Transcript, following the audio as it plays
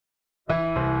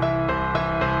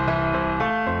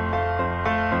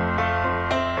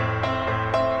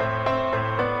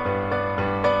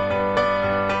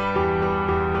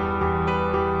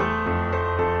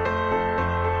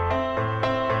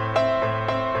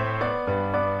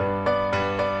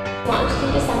Launched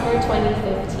in December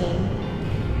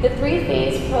 2015. The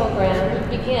three-phase program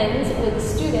begins with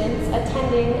students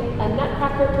attending a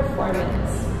Nutcracker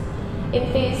performance.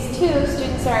 In Phase 2,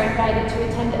 students are invited to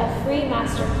attend a free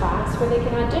master class where they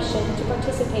can audition to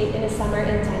participate in a summer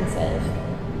intensive.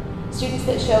 Students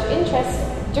that show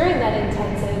interest during that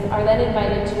intensive are then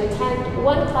invited to attend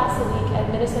one class a week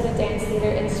at Minnesota Dance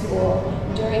Theater in school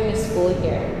during the school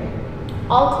year.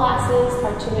 All classes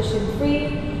are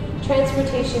tuition-free,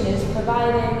 transportation is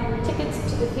provided, tickets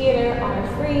to the theater are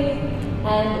free,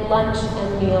 and lunch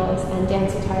and meals and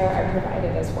dance attire are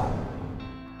provided as well.